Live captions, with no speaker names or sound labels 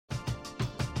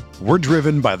We're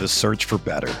driven by the search for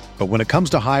better. But when it comes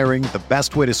to hiring, the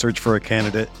best way to search for a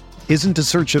candidate isn't to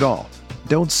search at all.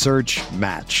 Don't search,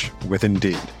 match with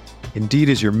Indeed. Indeed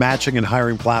is your matching and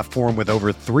hiring platform with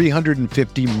over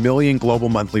 350 million global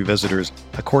monthly visitors,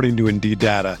 according to Indeed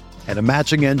data, and a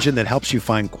matching engine that helps you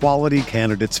find quality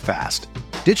candidates fast.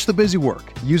 Ditch the busy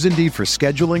work. Use Indeed for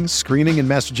scheduling, screening, and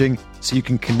messaging so you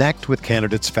can connect with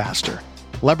candidates faster.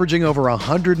 Leveraging over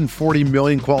 140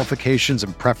 million qualifications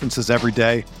and preferences every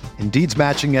day, Indeed's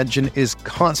matching engine is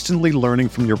constantly learning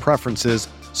from your preferences,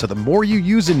 so the more you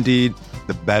use Indeed,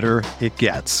 the better it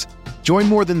gets. Join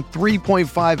more than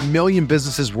 3.5 million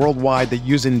businesses worldwide that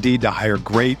use Indeed to hire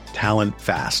great talent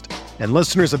fast. And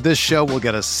listeners of this show will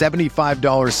get a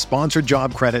 $75 sponsored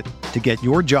job credit to get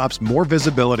your jobs more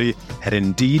visibility at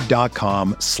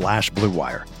Indeed.com/Blue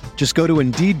Wire. Just go to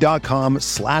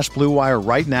Indeed.com/Blue Wire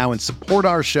right now and support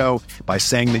our show by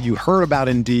saying that you heard about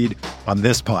Indeed on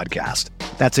this podcast.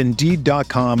 That's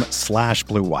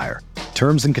Indeed.com/Blue Wire.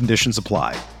 Terms and conditions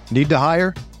apply. Need to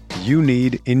hire? You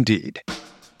need Indeed.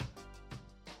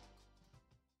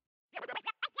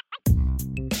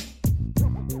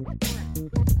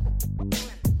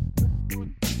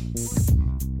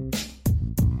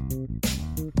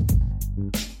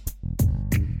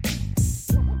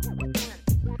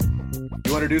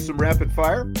 You want to do some rapid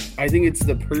fire? I think it's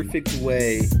the perfect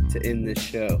way to end this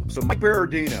show. So Mike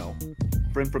Berardino,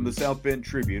 friend from the South Bend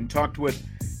Tribune, talked with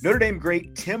Notre Dame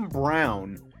great Tim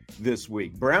Brown this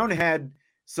week. Brown had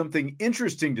something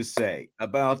interesting to say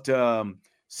about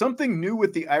something new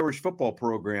with the Irish football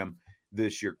program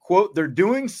this year. Quote, they're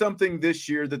doing something this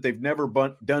year that they've never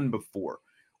done before,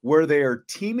 where they are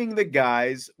teaming the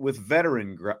guys with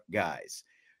veteran guys.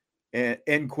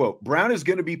 End quote. Brown is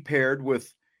going to be paired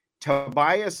with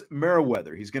Tobias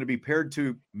Merriweather. He's going to be paired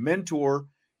to mentor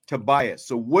Tobias.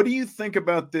 So what do you think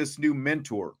about this new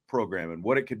mentor program and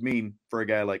what it could mean for a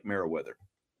guy like Merriweather?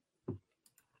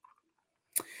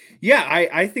 Yeah,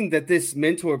 I think that this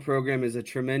mentor program is a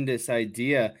tremendous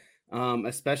idea,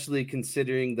 especially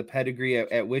considering the pedigree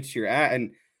at which you're at.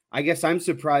 And I guess I'm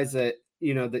surprised that,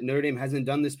 that Notre Dame hasn't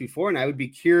done this before. And I would be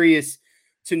curious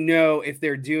to know if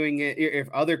they're doing it, if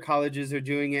other colleges are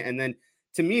doing it. And then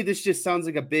to me, this just sounds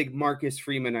like a big Marcus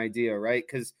Freeman idea, right?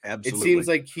 Because it seems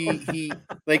like he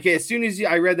like as soon as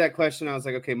I read that question, I was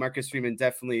like, okay, Marcus Freeman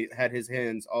definitely had his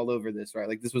hands all over this, right?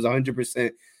 Like this was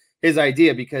 100% his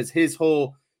idea because his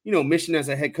whole, mission as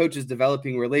a head coach is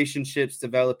developing relationships,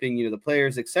 developing, the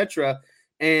players, etc.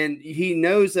 And he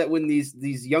knows that when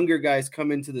these younger guys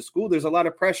come into the school, there's a lot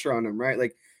of pressure on them, right?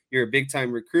 Like you're a big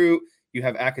time recruit, you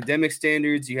have academic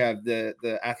standards, you have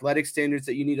the athletic standards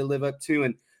that you need to live up to,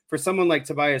 and for someone like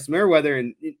Tobias Merriweather,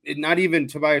 and not even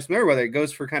Tobias Merriweather, it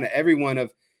goes for kind of everyone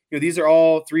of, these are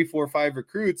all 3, 4, 5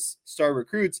 recruits, star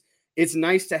recruits. It's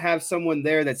nice to have someone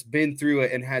there that's been through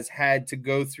it and has had to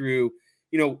go through,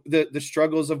 the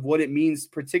struggles of what it means,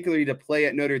 particularly to play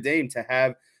at Notre Dame, to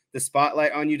have the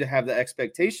spotlight on you, to have the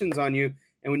expectations on you.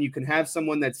 And when you can have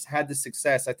someone that's had the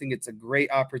success, I think it's a great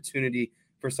opportunity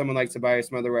for someone like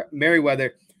Tobias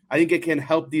Merriweather. I think it can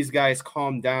help these guys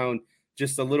calm down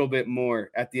just a little bit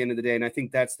more at the end of the day. And I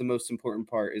think that's the most important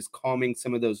part, is calming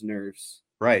some of those nerves.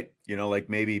 Right. Like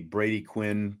maybe Brady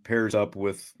Quinn pairs up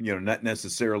with, not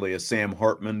necessarily a Sam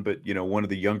Hartman, but, one of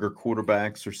the younger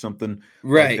quarterbacks or something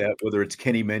right. like that, whether it's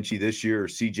Kenny Menchie this year or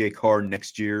CJ Carr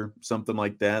next year, something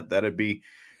like that. That'd be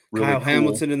really Kyle cool.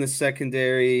 Hamilton in the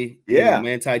secondary. Yeah.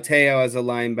 Manti Te'o as a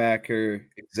linebacker.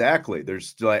 Exactly.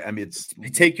 There's it's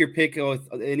take your pick with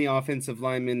any offensive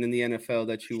lineman in the NFL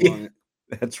that you want.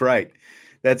 That's right.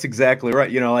 That's exactly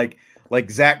right. Like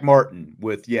Zach Martin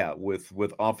with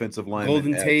offensive linemen.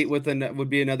 Golden Tate would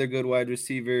be another good wide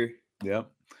receiver. Yeah.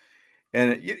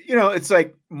 And it's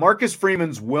like Marcus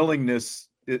Freeman's willingness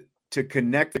to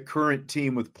connect the current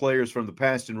team with players from the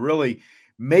past and really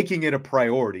making it a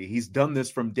priority. He's done this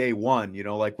from day one,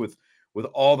 like with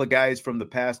all the guys from the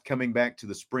past coming back to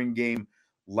the spring game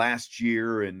last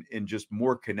year and just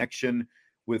more connection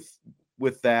with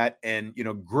that. And,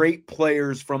 great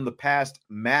players from the past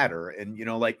matter. And,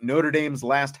 like Notre Dame's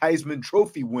last Heisman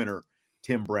Trophy winner,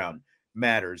 Tim Brown,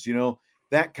 matters,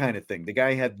 that kind of thing. The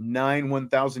guy had 9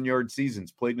 1,000-yard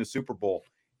seasons, played in a Super Bowl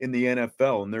in the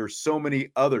NFL. And there are so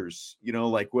many others,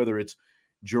 like whether it's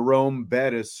Jerome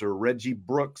Bettis or Reggie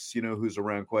Brooks, who's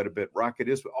around quite a bit, Rocket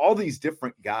is all these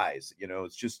different guys,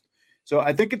 it's just, so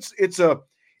I think it's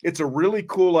a really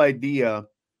cool idea.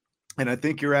 And I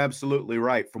think you're absolutely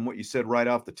right from what you said right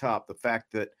off the top. The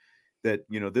fact that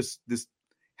this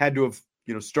had to have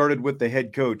started with the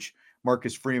head coach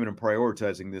Marcus Freeman and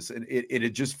prioritizing this, and it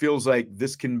just feels like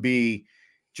this can be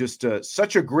just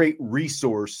such a great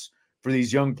resource for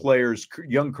these young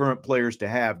current players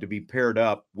to be paired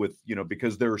up with,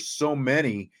 because there are so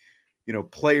many,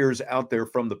 players out there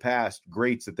from the past,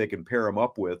 greats that they can pair them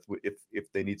up with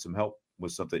if they need some help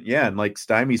with something. Yeah. And like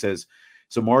Stymie says,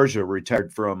 Samardzija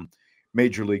retired from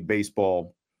Major League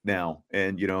Baseball now.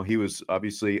 And, he was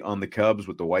obviously on the Cubs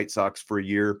with the White Sox for a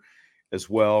year as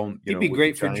well. He'd be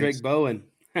great for Drake Bowen.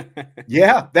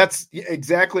 Yeah, that's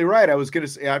exactly right. I was going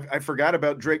to say, I forgot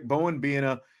about Drake Bowen being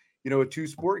a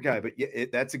two-sport guy, but yeah,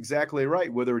 that's exactly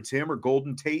right. Whether it's him or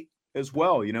Golden Tate as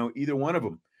well, either one of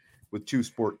them with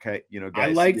two-sport, guys. I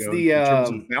liked in terms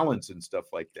of balance and stuff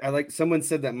like that. Someone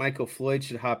said that Michael Floyd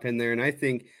should hop in there, and I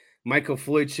think Michael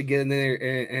Floyd should get in there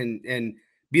and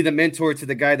be the mentor to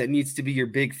the guy that needs to be your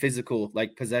big physical,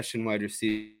 like possession wide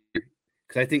receiver.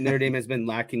 Because I think Notre Dame has been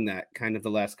lacking that kind of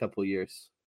the last couple of years.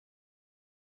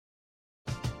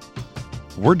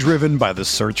 We're driven by the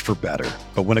search for better.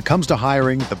 But when it comes to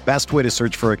hiring, the best way to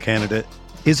search for a candidate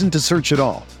isn't to search at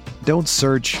all. Don't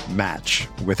search, match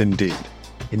with Indeed.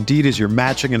 Indeed is your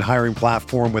matching and hiring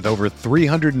platform with over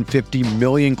 350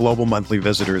 million global monthly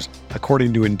visitors,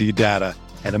 according to Indeed data,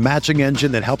 and a matching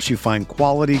engine that helps you find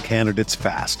quality candidates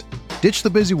fast. Ditch the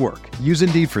busy work. Use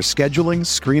Indeed for scheduling,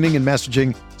 screening, and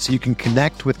messaging so you can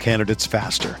connect with candidates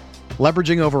faster.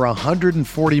 Leveraging over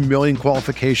 140 million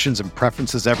qualifications and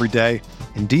preferences every day,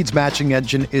 Indeed's matching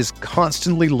engine is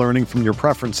constantly learning from your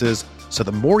preferences, so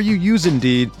the more you use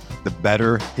Indeed, the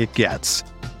better it gets.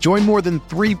 Join more than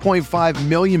 3.5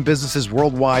 million businesses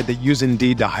worldwide that use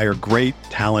Indeed to hire great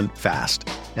talent fast.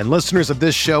 And listeners of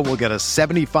this show will get a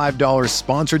 $75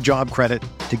 sponsored job credit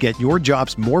to get your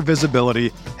jobs more visibility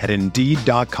at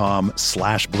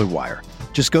Indeed.com/Blue Wire.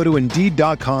 Just go to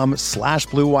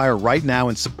Indeed.com/Blue Wire right now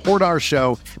and support our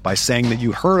show by saying that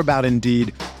you heard about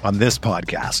Indeed on this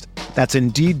podcast. That's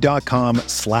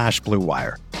Indeed.com/Blue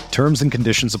Wire. Terms and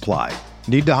conditions apply.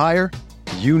 Need to hire?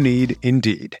 You need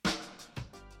Indeed.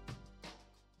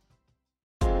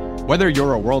 Whether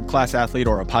you're a world-class athlete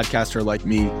or a podcaster like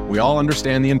me, we all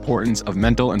understand the importance of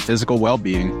mental and physical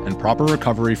well-being and proper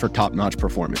recovery for top-notch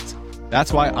performance.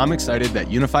 That's why I'm excited that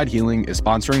Unified Healing is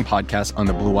sponsoring podcasts on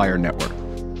the Blue Wire Network.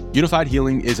 Unified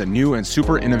Healing is a new and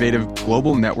super innovative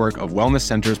global network of wellness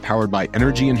centers powered by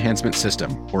Energy Enhancement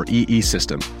System, or EE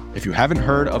System. If you haven't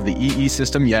heard of the EE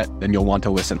System yet, then you'll want to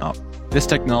listen up. This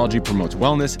technology promotes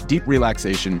wellness, deep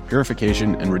relaxation,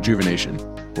 purification, and rejuvenation.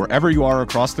 Wherever you are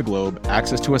across the globe,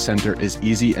 access to a center is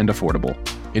easy and affordable.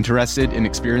 Interested in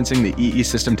experiencing the EE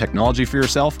System technology for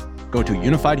yourself? Go to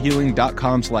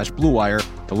unifiedhealing.com/Blue Wire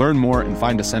to learn more and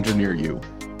find a center near you.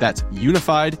 That's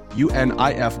unified,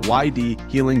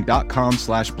 UNIFYD,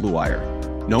 healing.com/Blue Wire.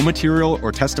 No material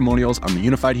or testimonials on the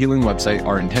Unified Healing website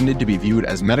are intended to be viewed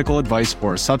as medical advice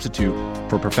or a substitute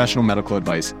for professional medical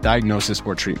advice, diagnosis,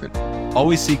 or treatment.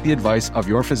 Always seek the advice of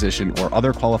your physician or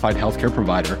other qualified healthcare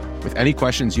provider with any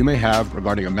questions you may have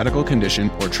regarding a medical condition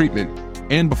or treatment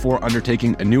and before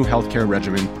undertaking a new healthcare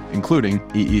regimen, including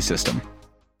EE System.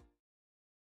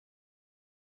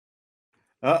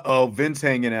 Vince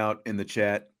hanging out in the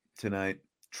chat tonight.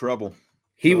 Trouble.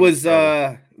 He was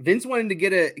Vince wanted to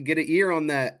get an ear on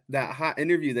that hot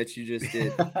interview that you just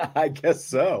did. I guess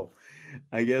so.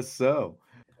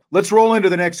 Let's roll into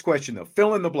the next question though.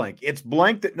 Fill in the blank. It's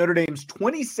blank that Notre Dame's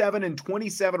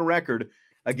 27-27 record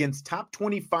against top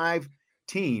 25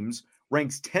 teams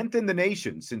ranks 10th in the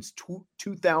nation since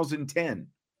 2010.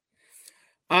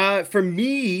 For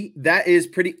me, that is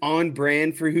pretty on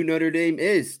brand for who Notre Dame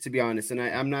is, to be honest. And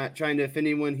I'm not trying to offend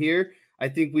anyone here. I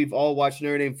think we've all watched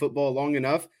Notre Dame football long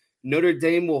enough. Notre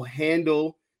Dame will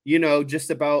handle,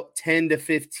 just about 10 to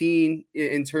 15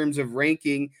 in terms of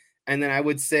ranking. And then I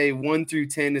would say 1 through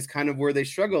 10 is kind of where they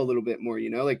struggle a little bit more,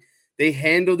 like they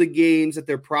handle the games that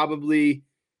they're probably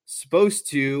supposed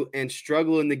to and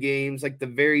struggle in the games, like the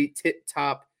very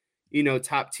top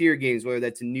tier games, whether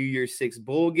that's a New Year's Six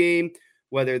bowl game,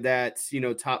 whether that's,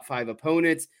 top 5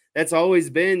 opponents. That's always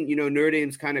been, Notre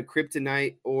Dame's kind of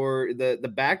kryptonite or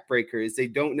the backbreaker is they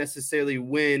don't necessarily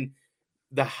win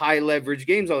the high leverage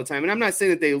games all the time. And I'm not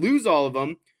saying that they lose all of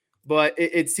them, but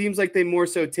it seems like they more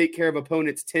so take care of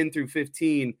opponents 10 through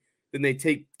 15 than they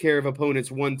take care of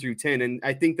opponents 1 through 10. And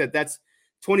I think that's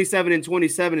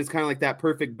 27-27 is kind of like that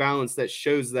perfect balance that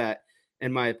shows that,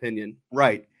 in my opinion.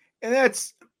 Right. And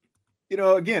that's,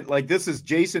 again, like this is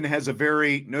Jason has a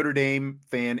very Notre Dame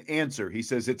fan answer. He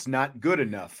says it's not good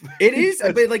enough. It is,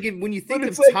 but like when you think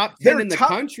of top 10 in the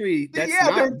country, that's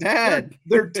not bad.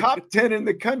 They're top 10 in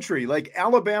the country. Like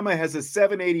Alabama has a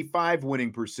 785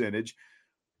 winning percentage,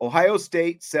 Ohio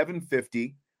State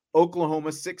 750,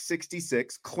 Oklahoma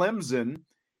 666, Clemson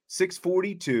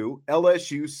 642,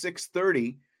 LSU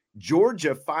 630,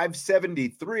 Georgia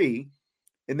 573,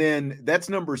 and then that's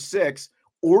number 6.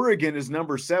 Oregon is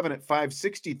number 7 at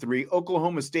 563,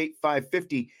 Oklahoma State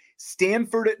 550,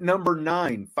 Stanford at number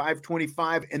 9,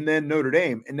 525, and then Notre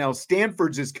Dame. And now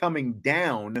Stanford's is coming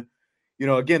down.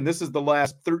 Again, this is the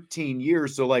last 13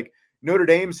 years. So like Notre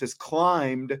Dame's has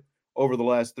climbed over the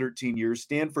last 13 years.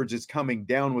 Stanford's is coming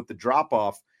down with the drop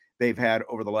off they've had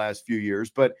over the last few years.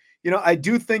 But, I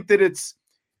do think that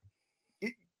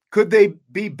could they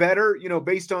be better,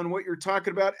 based on what you're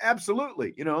talking about?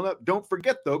 Absolutely. Don't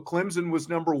forget though, Clemson was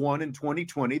number 1 in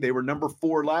 2020. They were number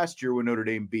 4 last year when Notre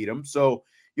Dame beat them. So,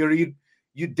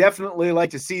 you definitely like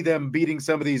to see them beating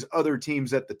some of these other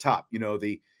teams at the top,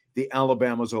 the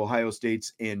Alabamas, Ohio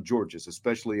States, and Georgias,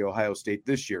 especially Ohio State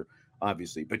this year,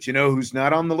 obviously. But who's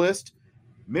not on the list?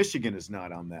 Michigan is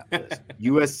not on that list.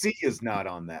 USC is not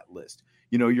on that list.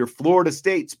 Your Florida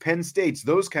States, Penn States,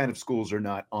 those kind of schools are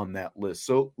not on that list.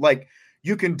 So, like,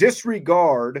 you can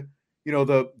disregard,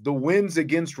 the wins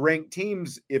against ranked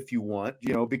teams if you want,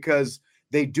 because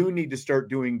they do need to start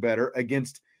doing better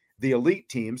against the elite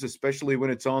teams, especially when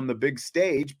it's on the big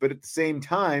stage. But at the same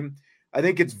time, I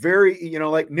think it's very,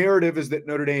 narrative is that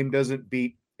Notre Dame doesn't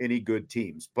beat any good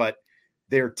teams, but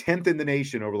they're 10th in the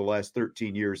nation over the last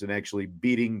 13 years and actually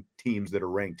beating teams that are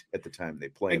ranked at the time they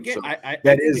play. Again, so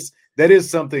that is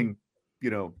something,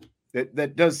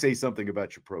 that does say something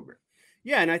about your program.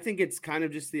 Yeah. And I think it's kind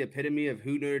of just the epitome of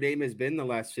who Notre Dame has been the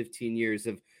last 15 years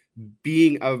of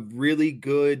being a really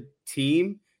good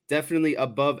team, definitely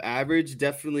above average,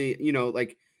 definitely,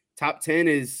 like top 10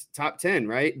 is top 10,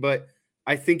 right? But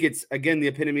I think it's, again, the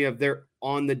epitome of they're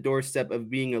on the doorstep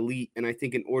of being elite. And I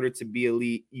think in order to be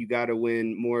elite, you got to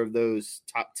win more of those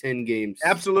top 10 games.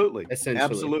 Absolutely. Essentially.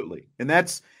 Absolutely. And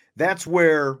that's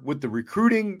where, with the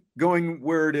recruiting going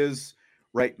where it is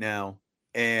right now,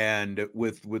 and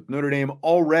with Notre Dame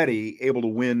already able to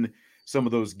win some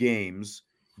of those games,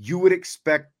 you would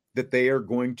expect that they are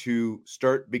going to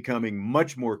start becoming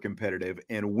much more competitive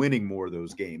and winning more of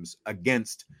those games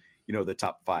against, the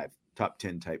top 5, top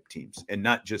 10 type teams, and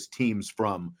not just teams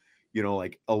from,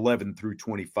 like 11 through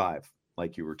 25,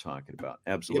 like you were talking about.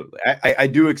 Absolutely. Yep. I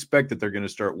do expect that they're going to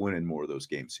start winning more of those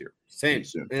games here. Same.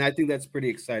 And I think that's pretty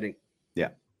exciting. Yeah,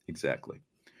 exactly.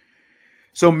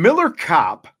 So Miller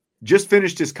Kopp just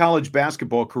finished his college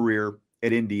basketball career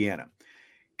at Indiana.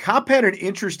 Kopp had an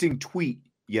interesting tweet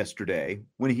yesterday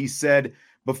when he said,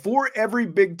 "Before every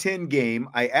Big Ten game,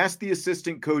 I asked the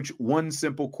assistant coach one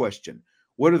simple question.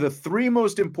 What are the 3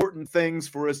 most important things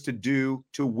for us to do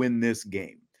to win this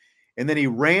game?" And then he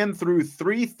ran through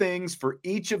 3 things for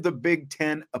each of the Big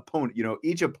Ten opponent,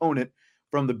 each opponent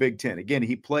from the Big Ten. Again,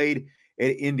 he played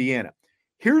at Indiana.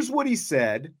 Here's what he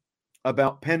said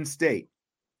about Penn State,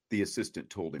 the assistant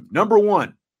told him. Number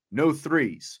 1, no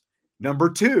threes. Number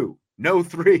 2, no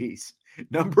threes.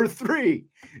 Number 3,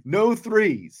 no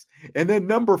threes. And then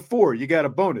number 4, you got a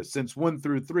bonus since 1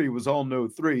 through 3 was all no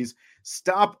threes.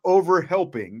 Stop over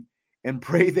helping and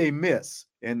pray they miss.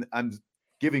 And I'm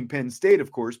giving Penn State,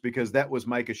 of course, because that was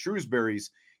Micah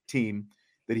Shrewsbury's team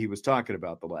that he was talking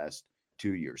about the last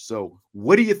 2 years. So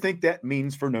what do you think that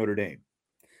means for Notre Dame?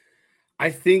 I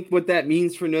think what that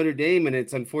means for Notre Dame, and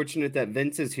it's unfortunate that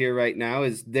Vince is here right now,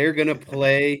 is they're going to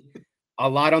play a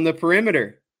lot on the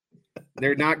perimeter.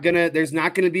 There's not going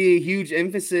to be a huge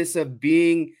emphasis of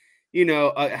being,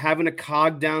 having a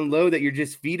cog down low that you're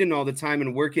just feeding all the time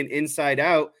and working inside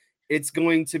out. It's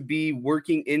going to be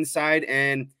working inside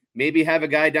and maybe have a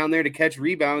guy down there to catch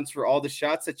rebounds for all the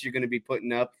shots that you're going to be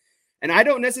putting up. And I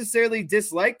don't necessarily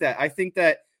dislike that. I think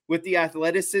that with the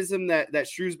athleticism that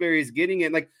Shrewsbury is getting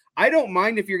in, like, I don't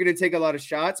mind if you're going to take a lot of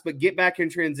shots, but get back in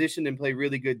transition and play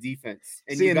really good defense.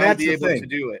 And you got to be able to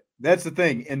do it. That's the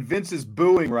thing. And Vince is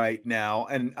booing right now.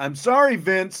 And I'm sorry,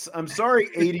 Vince. I'm sorry,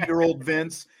 80-year-old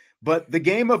Vince. But the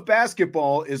game of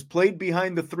basketball is played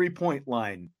behind the 3-point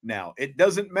line now. It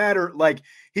doesn't matter. Like,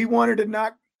 he wanted to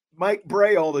knock Mike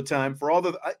Bray all the time for all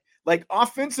the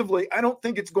offensively. I don't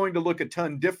think it's going to look a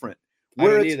ton different.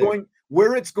 Where it's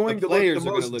going to look the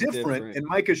most different. And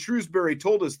Micah Shrewsbury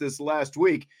told us this last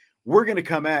week. We're going to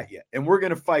come at you and we're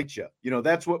going to fight you.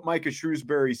 That's what Micah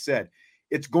Shrewsbury said.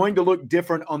 It's going to look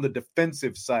different on the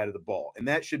defensive side of the ball. And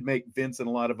that should make Vince and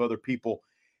a lot of other people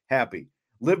happy.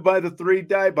 Live by the 3,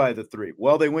 die by the 3.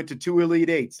 Well, they went to 2 Elite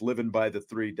Eights, living by the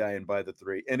 3, dying by the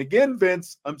 3. And again,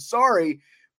 Vince, I'm sorry,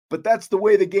 but that's the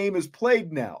way the game is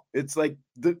played now. It's like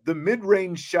the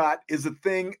mid-range shot is a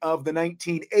thing of the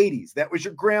 1980s. That was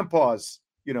your grandpa's,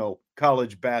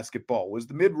 college basketball, was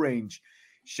the mid-range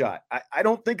shot. I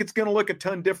don't think it's going to look a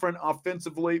ton different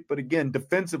offensively, but again,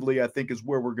 defensively, I think is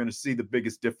where we're going to see the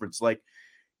biggest difference. Like,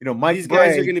 Mike these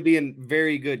guys are going to be in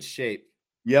very good shape.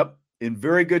 Yep, in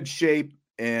very good shape.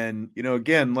 And,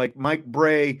 again, like Mike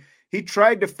Bray, he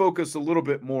tried to focus a little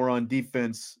bit more on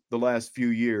defense the last few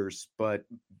years, but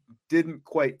didn't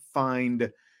quite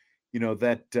find,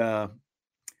 that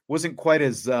wasn't quite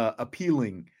as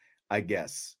appealing, I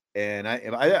guess. And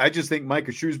I just think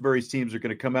Micah Shrewsbury's teams are going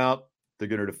to come out, they're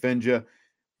going to defend you,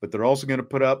 but they're also going to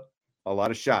put up a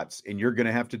lot of shots, and you're going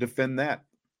to have to defend that.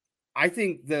 I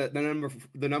think the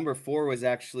number 4 was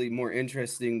actually more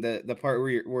interesting. The part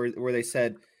where they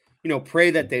said,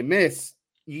 pray that they miss.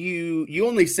 You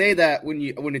only say that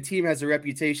when a team has a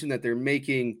reputation that they're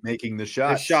making the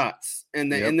shots,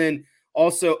 and then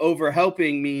also over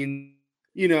helping means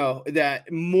that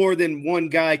more than one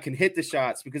guy can hit the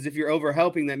shots, because if you're over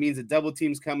helping, that means a double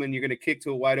team's coming, you're going to kick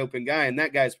to a wide open guy, and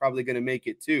that guy's probably going to make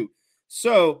it too.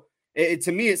 So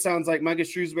to me, it sounds like Micah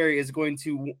Shrewsbury is going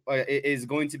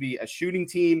to be a shooting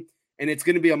team, and it's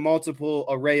going to be a multiple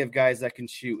array of guys that can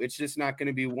shoot. It's just not going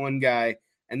to be one guy,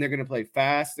 and they're going to play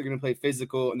fast, they're going to play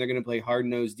physical, and they're going to play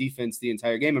hard-nosed defense the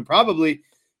entire game. And probably,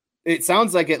 it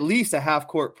sounds like at least a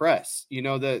half-court press,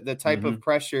 the type of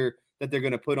pressure that they're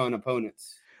going to put on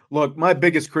opponents. Look, my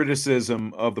biggest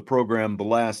criticism of the program the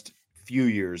last few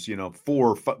years,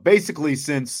 basically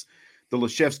since the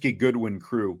Leshevsky-Goodwin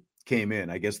crew came in,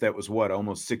 I guess that was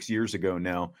almost 6 years ago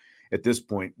now at this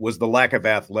point, was the lack of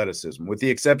athleticism, with the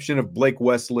exception of Blake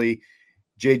Wesley,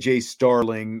 JJ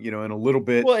Starling, and a little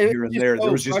bit here and there.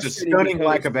 There was just a stunning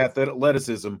lack of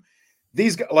athleticism.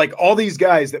 All these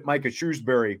guys that Micah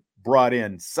Shrewsbury brought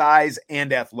in, size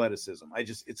and athleticism,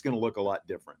 it's going to look a lot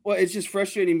different. Well, it's just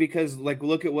frustrating because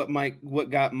look at what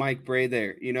got Mike Bray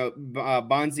there.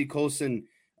 Bonzi Colson,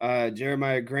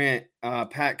 Jeremiah Grant,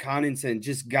 Pat Connaughton,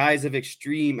 just guys of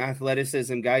extreme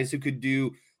athleticism, guys who could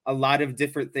do a lot of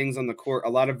different things on the court, a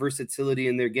lot of versatility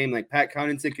in their game. Like Pat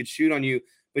Connaughton could shoot on you,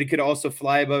 but he could also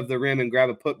fly above the rim and grab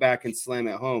a putback and slam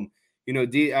it home.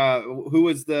 Who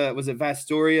was it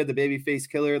Vastoria, the babyface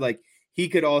killer? Like, he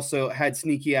could also had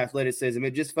sneaky athleticism.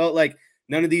 It just felt like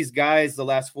none of these guys the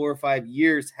last 4 or 5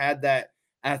 years had that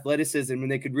athleticism,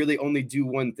 and they could really only do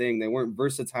one thing. They weren't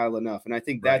versatile enough. And I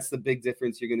think that's the big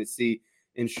difference you're going to see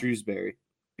in Shrewsbury.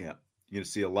 Yeah. You're going to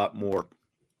see a lot more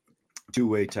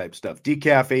two-way type stuff.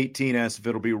 Decaf 18 asks if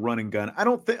it'll be run and gun. I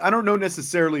don't know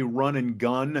necessarily run and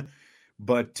gun,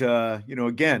 but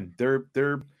again, they're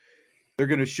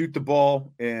going to shoot the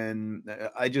ball. And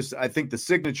I think the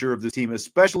signature of this team,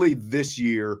 especially this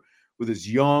year with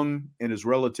as young and as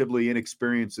relatively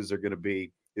inexperienced as they're going to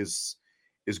be, is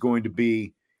going to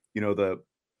be, the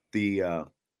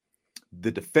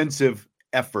defensive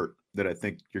effort that I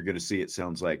think you're going to see, it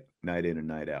sounds like, night in and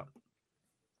night out.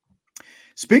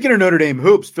 Speaking of Notre Dame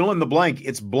hoops, fill in the blank.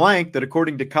 It's blank that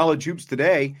according to College Hoops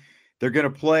Today, they're going to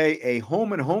play a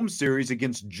home-and-home series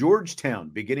against Georgetown,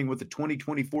 beginning with the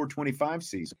 2024-25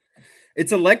 season.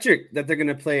 It's electric that they're going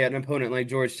to play an opponent like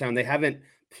Georgetown. They haven't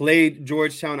played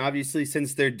Georgetown, obviously,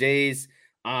 since their days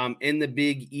in the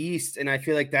Big East. And I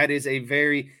feel like that is a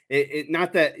very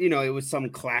not that, it was some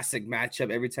classic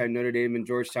matchup every time Notre Dame and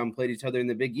Georgetown played each other in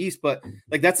the Big East, but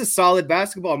that's a solid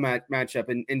basketball matchup.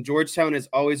 And Georgetown is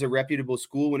always a reputable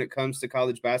school when it comes to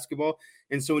college basketball.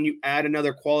 And so when you add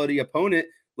another quality opponent,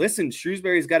 listen,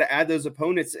 Shrewsbury's got to add those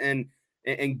opponents and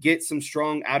get some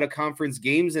strong out-of-conference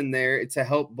games in there to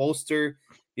help bolster,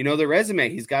 the resume.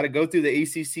 He's got to go through the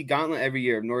ACC gauntlet every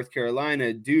year of North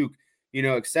Carolina, Duke,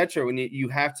 et cetera. When you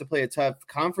have to play a tough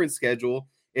conference schedule,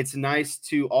 it's nice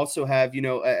to also have,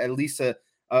 at least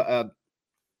a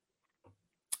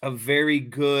very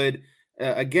good,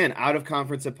 again,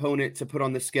 out-of-conference opponent to put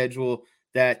on the schedule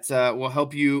that will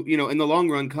help you, in the long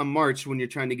run come March when you're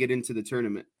trying to get into the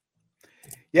tournament.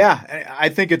 Yeah, I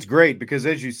think it's great because,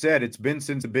 as you said, it's been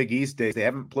since the Big East days. They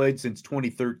haven't played since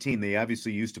 2013. They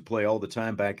obviously used to play all the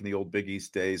time back in the old Big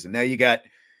East days. And now you got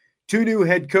two new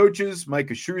head coaches,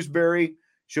 Micah Shrewsbury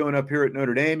showing up here at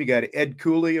Notre Dame. You got Ed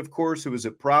Cooley, of course, who was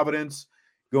at Providence,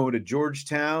 going to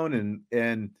Georgetown,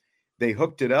 and they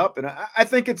hooked it up. And I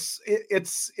think it's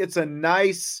a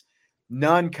nice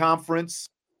non-conference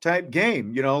type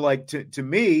game. To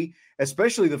me,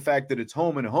 especially the fact that it's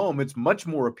home and home, it's much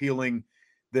more appealing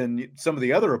than some of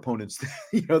the other opponents,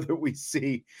 that we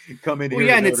see come in here. Well,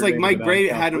 yeah, and it's like Mike Bray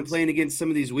had him playing against some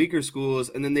of these weaker schools,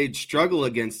 and then they'd struggle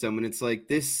against them, and it's like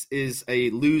this is a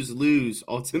lose-lose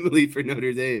ultimately for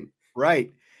Notre Dame.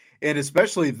 Right, and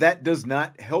especially that does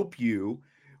not help you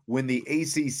when the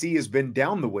ACC has been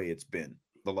down the way it's been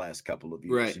the last couple of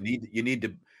years. Right. You need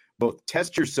to both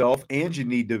test yourself and you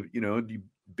need to you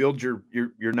build your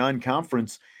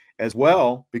non-conference as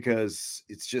well, because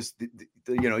it's just,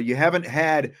 you haven't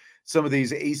had some of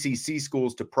these ACC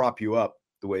schools to prop you up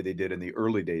the way they did in the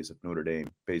early days of Notre Dame,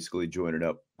 basically joining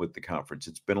up with the conference.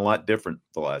 It's been a lot different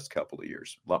the last couple of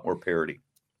years, a lot more parity.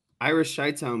 Irish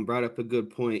Chi-Town brought up a good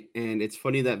point, and it's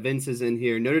funny that Vince is in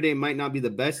here. Notre Dame might not be the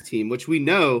best team, which we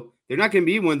know they're not going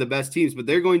to be one of the best teams, but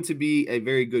they're going to be a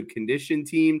very good conditioned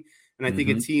team, and I think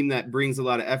a team that brings a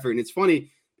lot of effort. And it's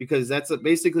funny because that's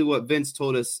basically what Vince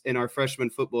told us in our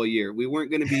freshman football year. We weren't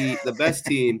going to be the best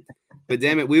team, but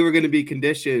damn it, we were going to be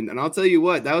conditioned. And I'll tell you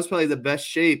what, that was probably the best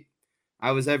shape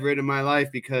I was ever in my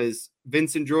life, because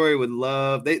Vince and Jory would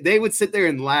love – they would sit there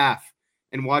and laugh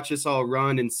and watch us all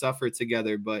run and suffer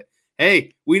together. But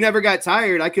hey, we never got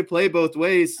tired. I could play both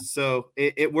ways, so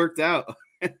it worked out.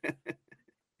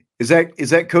 Is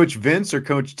that Coach Vince or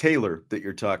Coach Taylor that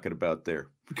you're talking about there?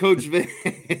 Coach Vince.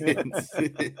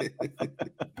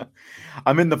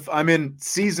 I'm in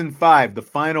season 5, the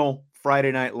final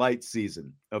Friday Night Lights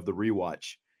season of the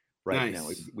rewatch right now.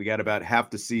 We got about half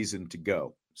the season to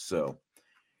go, so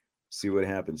see what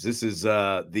happens. This is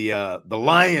the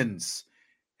Lions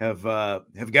have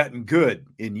gotten good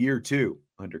in year 2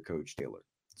 under Coach Taylor.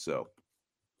 So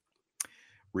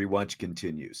rewatch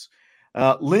continues.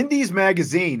 Lindy's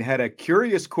magazine had a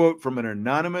curious quote from an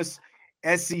anonymous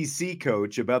SEC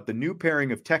coach about the new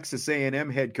pairing of Texas A&M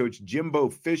head coach Jimbo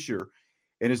Fisher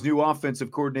and his new offensive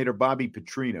coordinator Bobby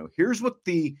Petrino. Here's what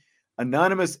the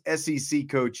anonymous SEC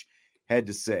coach had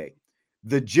to say.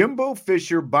 The Jimbo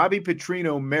Fisher-Bobby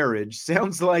Petrino marriage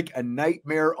sounds like a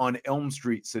Nightmare on Elm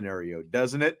Street scenario,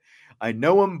 doesn't it? I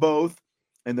know them both,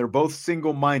 and they're both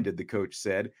single-minded, the coach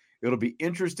said. It'll be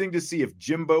interesting to see if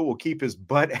Jimbo will keep his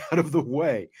butt out of the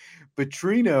way.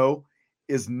 Petrino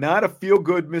is not a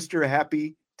feel-good Mr.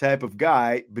 Happy type of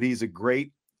guy, but he's a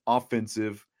great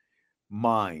offensive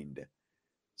mind.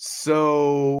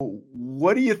 So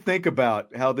what do you think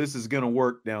about how this is going to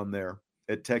work down there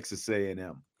at Texas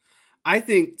A&M? I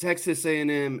think Texas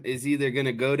A&M is either going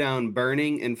to go down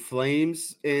burning in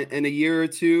flames in a year or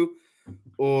two,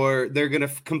 or they're going to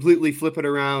completely flip it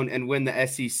around and win the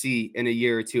SEC in a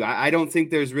year or two. I don't think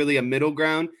there's really a middle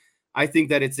ground. I think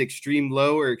that it's extreme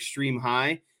low or extreme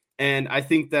high. And I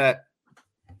think that,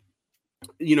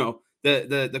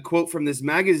 the quote from this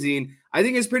magazine, I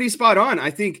think is pretty spot on.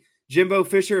 I think Jimbo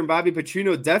Fisher and Bobby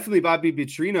Petrino, definitely Bobby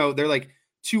Petrino, they're like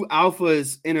two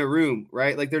alphas in a room,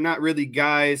 right? Like they're not really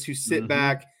guys who sit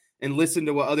back and listen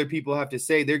to what other people have to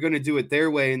say. They're going to do it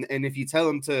their way. And if you tell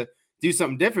them to do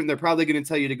something different, they're probably going to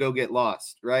tell you to go get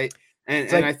lost, right?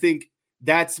 And I think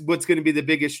that's what's going to be the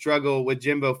biggest struggle with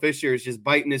Jimbo Fisher, is just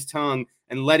biting his tongue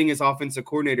and letting his offensive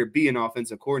coordinator be an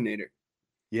offensive coordinator.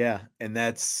 Yeah, and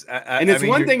that's it's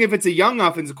one thing if it's a young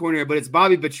offensive coordinator, but it's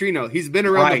Bobby Petrino. He's been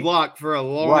around the block for a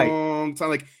long time.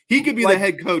 Like he could be the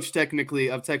head coach technically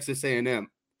of Texas A&M.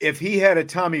 If he had a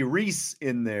Tommy Reese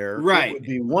in there, it would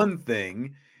be one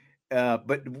thing.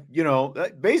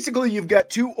 But basically you've got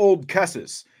two old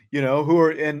cusses, who are,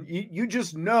 and you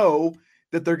just know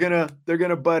that they're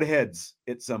gonna butt heads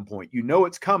at some point.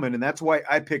 It's coming, and that's why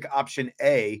I pick option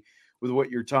A with what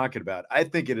you're talking about. I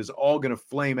think it is all gonna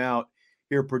flame out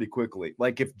here pretty quickly.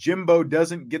 Like if Jimbo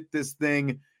doesn't get this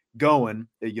thing going,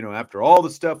 after all the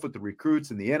stuff with the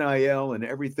recruits and the NIL and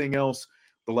everything else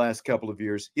the last couple of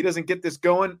years, he doesn't get this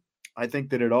going, I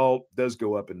think that it all does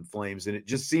go up in flames. And it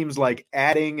just seems like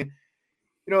adding,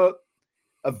 a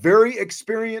very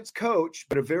experienced coach,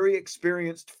 but a very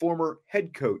experienced former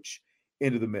head coach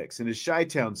into the mix. And as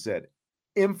Chi-Town said,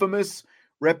 infamous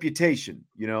reputation.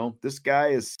 This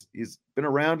guy he's been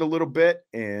around a little bit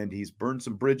and he's burned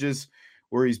some bridges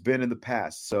where he's been in the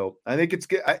past. So I think it's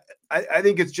good. I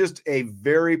think it's just a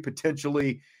very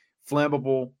potentially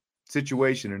flammable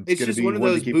situation, and it's just one of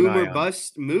those boom or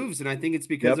bust moves. And I think it's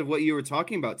because of what you were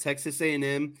talking about. Texas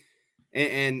A&M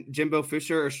and Jimbo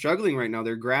Fisher are struggling right now.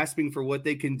 They're grasping for what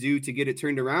they can do to get it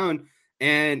turned around.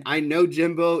 And I know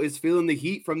Jimbo is feeling the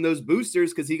heat from those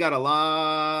boosters because he got a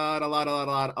lot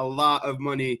of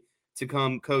money to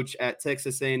come coach at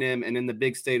Texas A&M and in the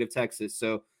big state of Texas.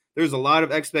 So there's a lot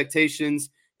of expectations,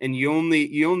 and you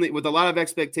only with a lot of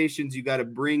expectations, you got to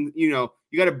bring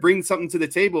something to the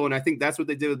table. And I think that's what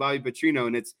they did with Bobby Petrino.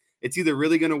 And it's either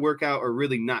really going to work out or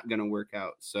really not going to work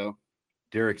out. So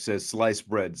Derek says sliced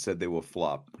bread said they will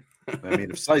flop. I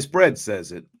mean, if sliced bread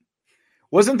says it,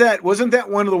 wasn't that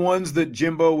one of the ones that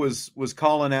Jimbo was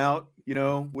calling out,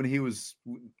 when he was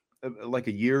like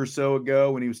a year or so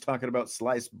ago when he was talking about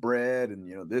sliced bread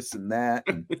and, this and that.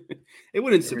 And it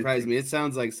wouldn't surprise me. It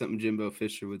sounds like something Jimbo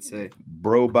Fisher would say.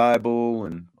 Bro Bible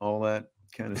and all that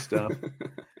kind of stuff.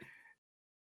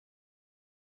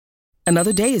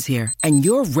 Another day is here and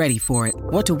you're ready for it.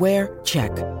 What to wear?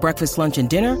 Check. Breakfast, lunch, and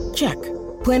dinner? Check.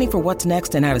 Planning for what's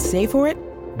next and how to save for it?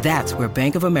 That's where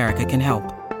Bank of America can help.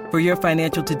 For your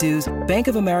financial to-dos, Bank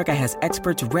of America has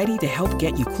experts ready to help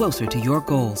get you closer to your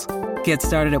goals. Get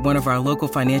started at one of our local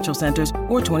financial centers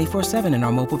or 24/7 in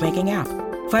our mobile banking app.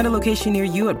 Find a location near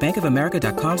you at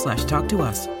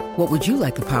bankofamerica.com/talktous. What would you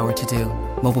like the power to do?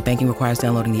 Mobile banking requires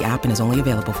downloading the app and is only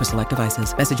available for select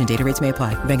devices. Message and data rates may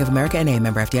apply. Bank of America N.A.,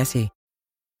 member FDIC.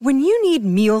 When you need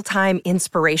mealtime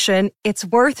inspiration, it's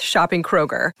worth shopping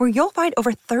Kroger, where you'll find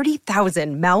over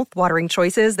 30,000 mouth-watering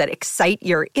choices that excite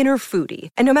your inner foodie.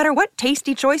 And no matter what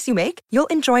tasty choice you make, you'll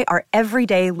enjoy our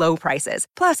everyday low prices,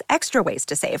 plus extra ways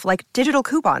to save, like digital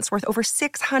coupons worth over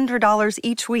 $600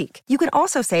 each week. You can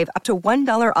also save up to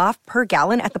 $1 off per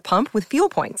gallon at the pump with fuel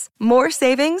points. More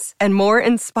savings and more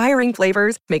inspiring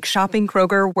flavors make shopping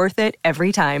Kroger worth it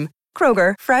every time.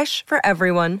 Kroger, fresh for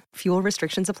everyone. Fuel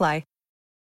restrictions apply.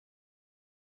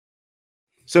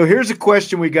 So here's a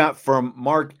question we got from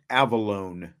Mark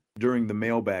Avalone during the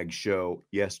mailbag show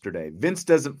yesterday. Vince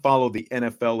doesn't follow the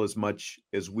NFL as much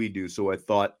as we do, so I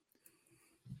thought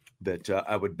that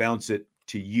I would bounce it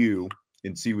to you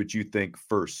and see what you think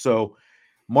first. So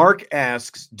Mark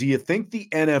asks, do you think the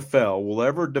NFL will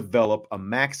ever develop a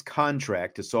max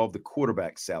contract to solve the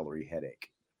quarterback salary headache?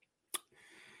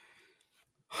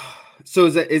 So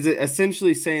is it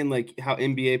essentially saying like how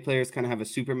NBA players kind of have a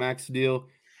supermax deal?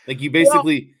 Like you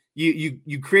basically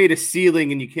you create a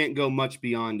ceiling and you can't go much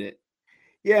beyond it.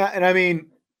 Yeah, and I mean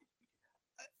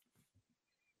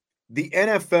the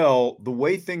NFL, the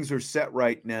way things are set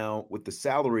right now with the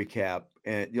salary cap,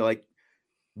 and you're like,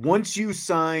 once you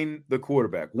sign the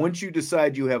quarterback, once you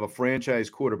decide you have a franchise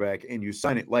quarterback and you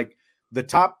sign it, like the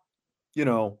top,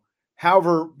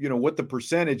 however, what the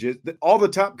percentage is, that all the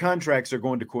top contracts are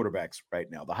going to quarterbacks right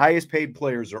now. The highest paid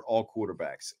players are all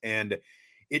quarterbacks, and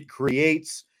it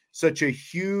creates such a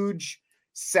huge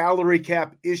salary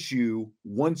cap issue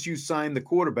once you sign the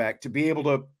quarterback to be able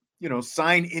to,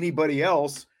 sign anybody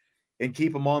else and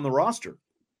keep them on the roster.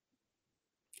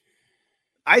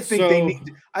 I think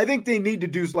they need to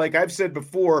do, like I've said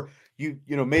before,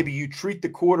 maybe you treat the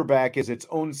quarterback as its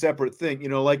own separate thing,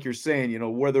 like you're saying,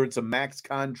 whether it's a max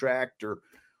contract or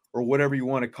whatever you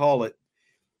want to call it.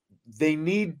 They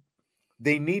need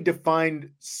to find,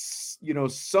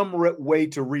 some way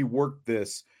to rework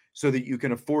this so that you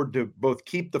can afford to both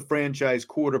keep the franchise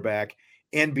quarterback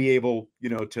and be able,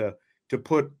 to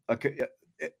put a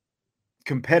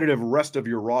competitive rest of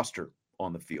your roster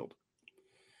on the field.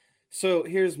 So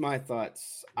here's my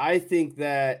thoughts. I think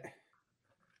that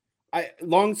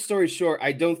long story short,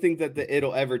 I don't think that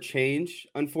it'll ever change,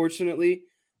 unfortunately.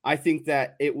 I think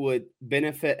that it would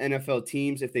benefit NFL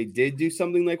teams if they did do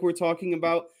something like we're talking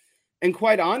about. And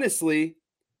quite honestly,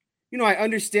 I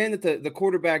understand that the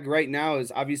quarterback right now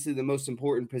is obviously the most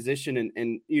important position.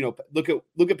 And look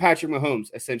at Patrick Mahomes,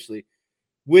 essentially.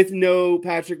 With no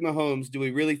Patrick Mahomes, do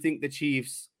we really think the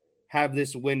Chiefs have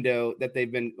this window that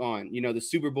they've been on? The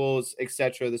Super Bowls,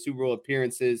 etc., the Super Bowl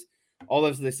appearances, all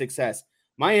of the success.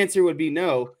 My answer would be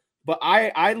no. But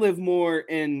I live more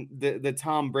in the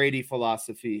Tom Brady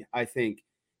philosophy, I think.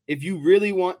 If you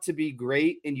really want to be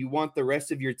great and you want the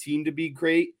rest of your team to be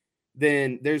great,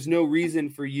 then there's no reason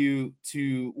for you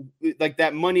to, like,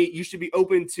 that money. You should be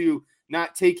open to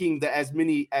not taking as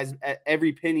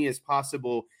every penny as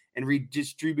possible and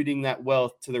redistributing that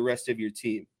wealth to the rest of your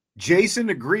team. Jason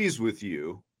agrees with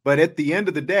you, but at the end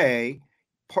of the day,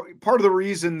 part of the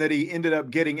reason that he ended up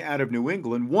getting out of New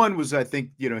England, one was, I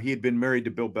think, he had been married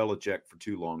to Bill Belichick for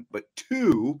too long, but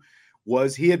two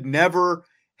was he had never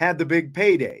had the big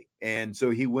payday. And so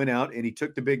he went out and he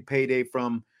took the big payday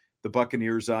from the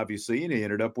Buccaneers, obviously, and he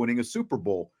ended up winning a Super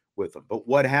Bowl with them. But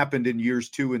what happened in years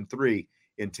 2 and 3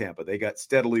 in Tampa? They got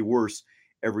steadily worse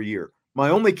every year. My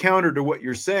only counter to what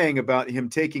you're saying about him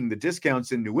taking the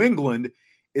discounts in New England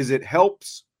is it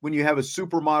helps when you have a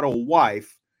supermodel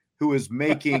wife who is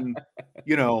making,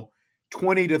 $20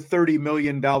 to $30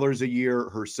 million a year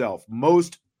herself.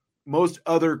 Most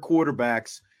other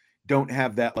quarterbacks don't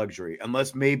have that luxury,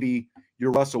 unless maybe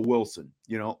you're Russell Wilson.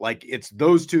 Like it's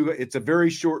those two. It's a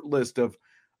very short list of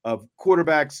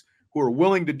quarterbacks who are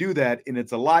willing to do that, and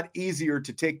it's a lot easier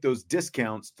to take those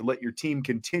discounts to let your team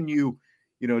continue,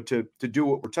 to do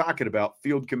what we're talking about,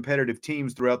 field competitive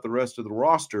teams throughout the rest of the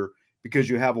roster, because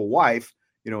you have a wife,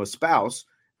 a spouse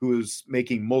who is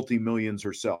making multi-millions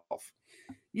herself.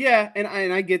 Yeah, and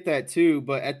I get that too,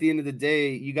 but at the end of the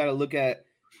day, you got to look at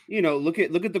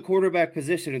the quarterback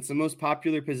position. It's the most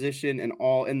popular position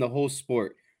in the whole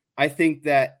sport. I think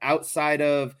that outside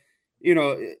of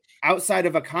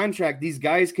a contract, these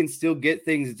guys can still get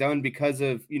things done because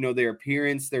of, their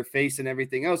appearance, their face, and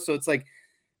everything else. So it's like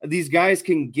these guys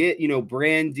can get,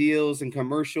 brand deals and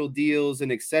commercial deals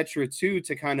and et cetera too,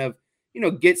 to kind of,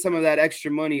 get some of that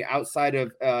extra money outside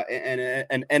of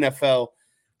an NFL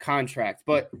contract.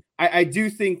 But I do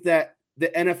think that the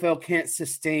NFL can't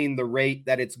sustain the rate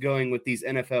that it's going with these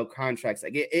NFL contracts.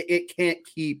 Like it can't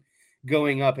keep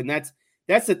going up. And that's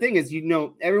the thing is,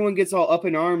 everyone gets all up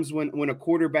in arms when a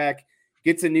quarterback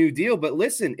gets a new deal. But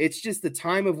listen, it's just the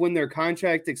time of when their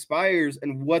contract expires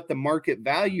and what the market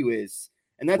value is.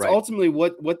 And that's ultimately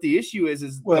what the issue is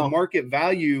the market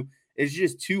value is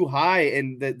just too high,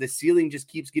 and the ceiling just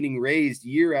keeps getting raised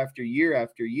year after year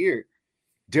after year.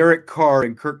 Derek Carr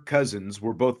and Kirk Cousins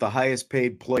were both the highest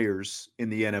paid players in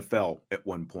the NFL at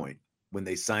one point when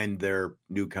they signed their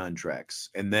new contracts.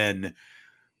 And then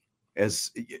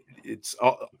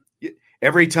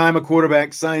every time a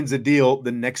quarterback signs a deal,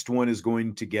 the next one is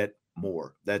going to get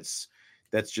more. That's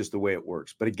just the way it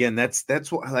works. But again, that's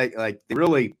what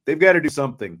they've got to do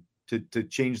something to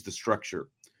change the structure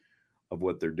of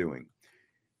what they're doing.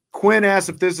 Quinn asks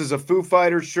if this is a Foo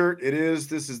Fighters shirt. It is.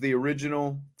 This is the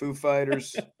original Foo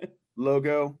Fighters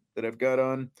logo that I've got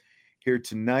on here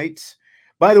tonight.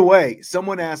 By the way,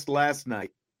 someone asked last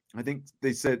night, I think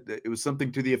they said that it was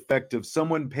something to the effect of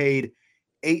someone paid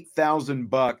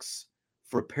 $8,000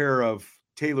 for a pair of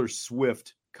Taylor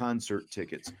Swift concert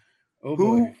tickets. Oh,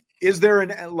 boy. Is there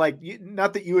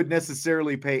not that you would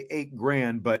necessarily pay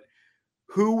 $8,000, but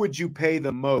who would you pay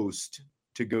the most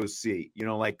to go see?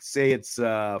 Say it's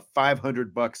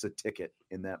 $500 a ticket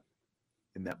in that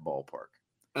ballpark.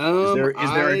 Is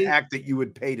there an act that you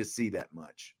would pay to see that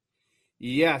much?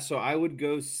 Yeah, so I would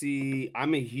go see.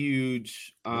 I'm a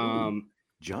huge.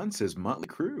 John says Motley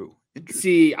Crue.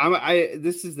 See,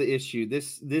 this is the issue.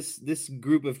 This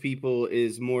group of people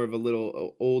is more of a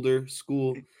little older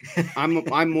school.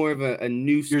 I'm more of a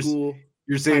new school.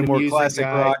 You're saying more classic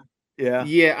rock. Yeah.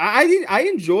 Yeah, I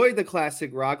enjoy the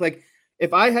classic rock. Like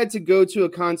if I had to go to a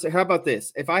concert, how about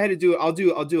this? If I had to do it, I'll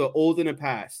do an old and a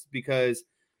past, because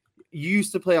you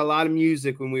used to play a lot of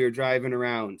music when we were driving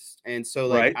around. And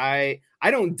so I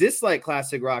don't dislike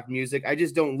classic rock music. I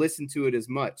just don't listen to it as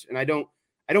much. And I don't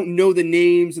know the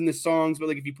names and the songs, but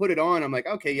if you put it on, I'm like,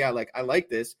 okay, yeah, I like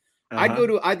this.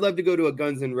 Uh-huh. I'd love to go to a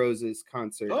Guns N' Roses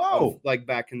concert.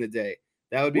 Back in the day.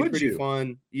 That would be pretty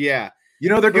fun. Yeah.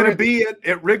 They're going to be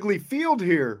at Wrigley Field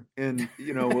here. And,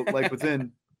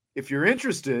 within, if you're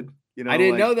interested, I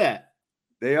didn't know that.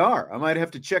 They are. I might have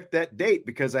to check that date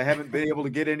because I haven't been able to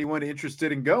get anyone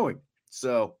interested in going.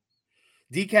 So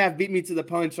Decaf beat me to the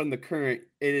punch on the current.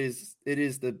 It's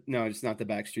not the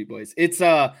Backstreet Boys. It's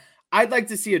I'd like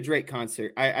to see a Drake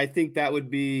concert. I think that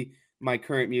would be my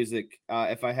current music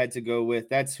if I had to go with.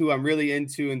 That's who I'm really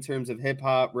into in terms of hip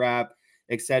hop, rap,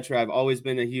 etc. I've always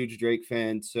been a huge Drake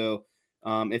fan. So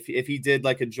if he did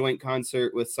a joint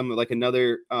concert with some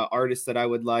another artist that I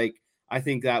would like, I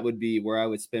think that would be where I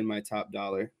would spend my top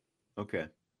dollar. Okay.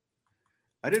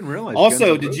 I didn't realize.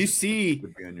 Also, did you see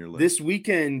this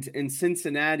weekend in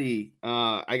Cincinnati?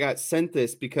 I got sent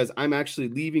this because I'm actually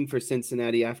leaving for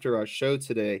Cincinnati after our show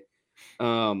today.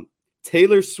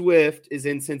 Taylor Swift is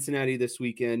in Cincinnati this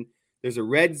weekend. There's a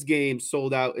Reds game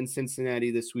sold out in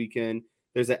Cincinnati this weekend.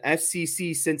 There's a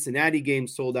FCC Cincinnati game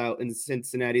sold out in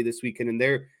Cincinnati this weekend, and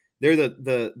they're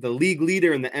the league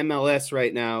leader in the MLS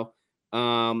right now.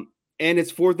 And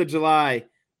it's 4th of July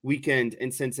weekend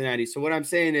in Cincinnati. So what I'm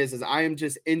saying is I am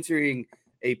just entering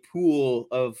a pool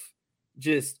of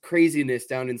just craziness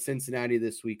down in Cincinnati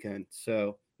this weekend.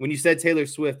 So when you said Taylor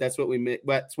Swift, that's what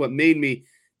made me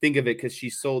think of it, because she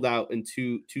sold out in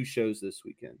two shows this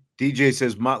weekend. DJ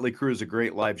says Motley Crue is a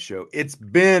great live show. It's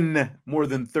been more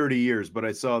than 30 years, but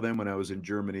I saw them when I was in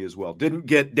Germany as well. Didn't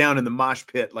get down in the mosh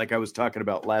pit like I was talking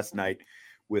about last night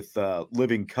with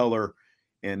Living Colour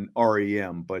and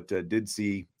REM, but did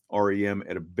see REM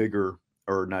at a bigger,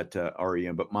 or not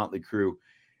REM, but Motley Crue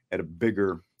at a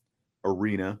bigger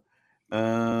arena.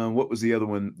 What was the other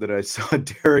one that I saw?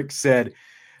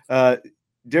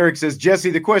 Derek says, Jesse,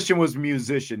 the question was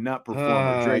musician, not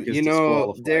performer. Drake is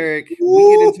disqualified. Derek,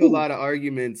 we get into a lot of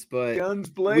arguments, but guns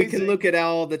blazing. We can look at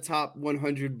all the top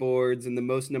 100 boards and the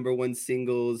most number one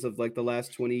singles of the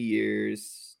last 20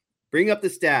 years. Bring up the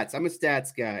stats. I'm a stats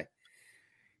guy.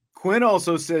 Quinn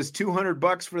also says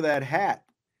 $200 for that hat.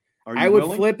 I would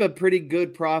flip a pretty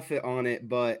good profit on it,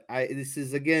 but this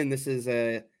is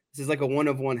like a one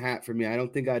of one hat for me. I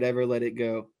don't think I'd ever let it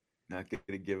go. Not going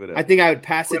to give it up. I think I would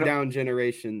pass it down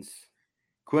generations.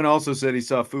 Quinn also said he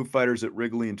saw Foo Fighters at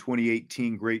Wrigley in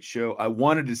 2018. Great show. I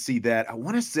wanted to see that. I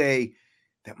want to say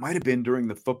that might have been during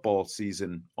the football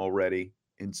season already,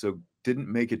 and so didn't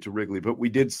make it to Wrigley. But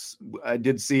I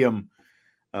did see him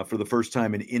for the first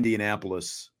time in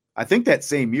Indianapolis. I think that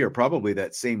same year, probably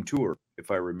that same tour,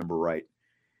 if I remember right.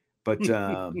 But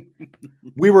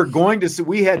we were going to see,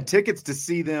 we had tickets to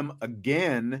see them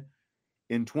again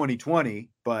in 2020,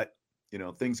 but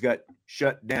things got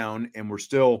shut down, and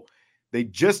they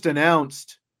just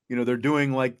announced, they're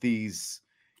doing like these,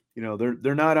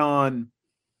 they're not on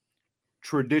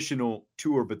traditional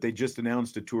tour, but they just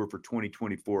announced a tour for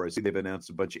 2024. I see they've announced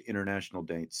a bunch of international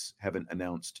dates, haven't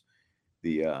announced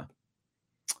the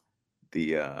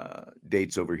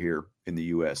dates over here in the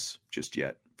US just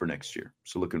yet for next year.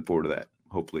 So looking forward to that.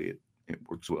 Hopefully it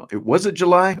works well. It wasn't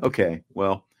July. Okay.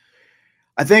 Well,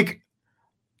 I think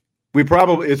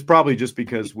it's probably just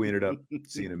because we ended up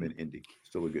seeing him in Indy.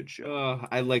 Still a good show.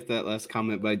 I like that last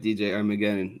comment by DJ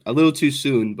Armageddon. A little too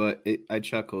soon, but I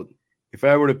chuckled. If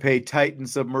I were to pay Titan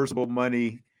Submersible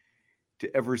money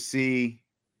to ever see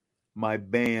my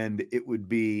band, it would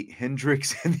be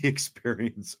Hendrix and the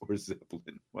Experience or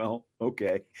Zeppelin. Well,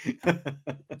 okay.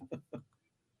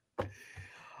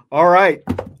 All right.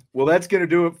 Well, that's going to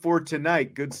do it for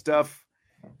tonight. Good stuff,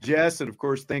 Jess. And of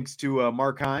course, thanks to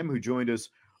Mark Heim, who joined us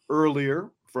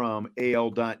earlier from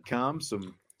AL.com.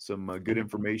 Some good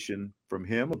information from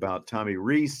him about Tommy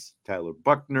Rees, Tyler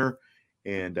Buckner,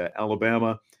 and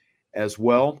Alabama as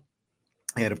well.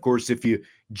 And of course, if you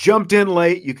jumped in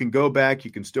late, you can go back.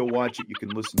 You can still watch it. You can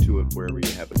listen to it wherever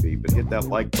you happen to be. But hit that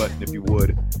like button if you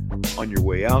would on your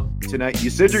way out tonight. You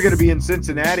said you're going to be in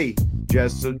Cincinnati,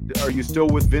 Jess. So are you still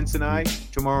with Vince and I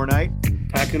tomorrow night?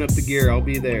 Packing up the gear. I'll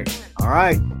be there. All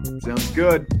right. Sounds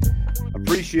good.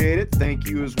 Appreciate it. Thank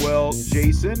you as well,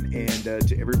 Jason, and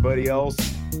to everybody else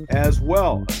as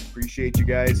well. Appreciate you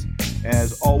guys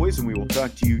as always, and we will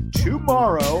talk to you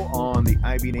tomorrow on the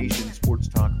IB Nation Sports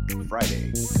Talk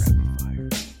Friday Rapid Fire.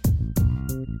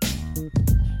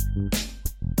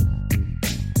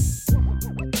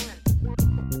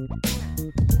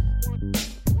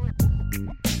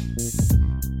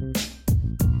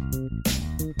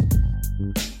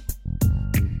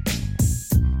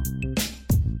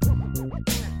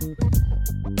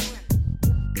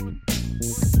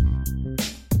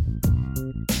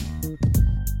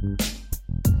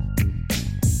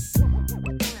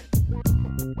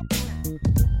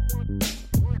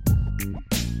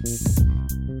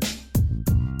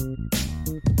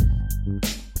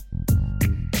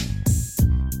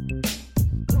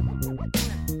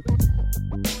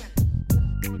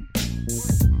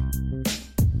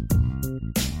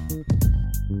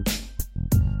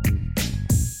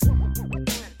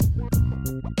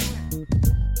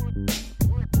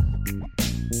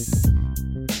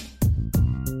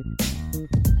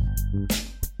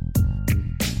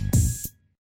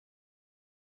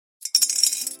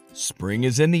 Spring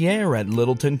is in the air at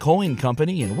Littleton Coin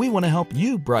Company, and we want to help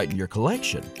you brighten your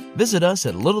collection. Visit us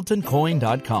at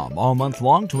littletoncoin.com all month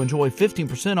long to enjoy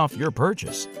 15% off your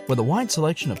purchase. With a wide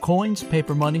selection of coins,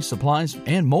 paper money, supplies,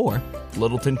 and more,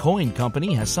 Littleton Coin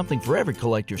Company has something for every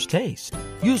collector's taste.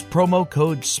 Use promo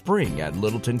code SPRING at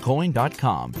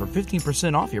littletoncoin.com for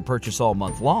 15% off your purchase all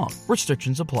month long.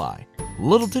 Restrictions apply.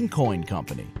 Littleton Coin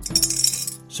Company.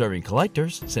 Serving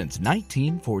collectors since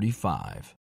 1945.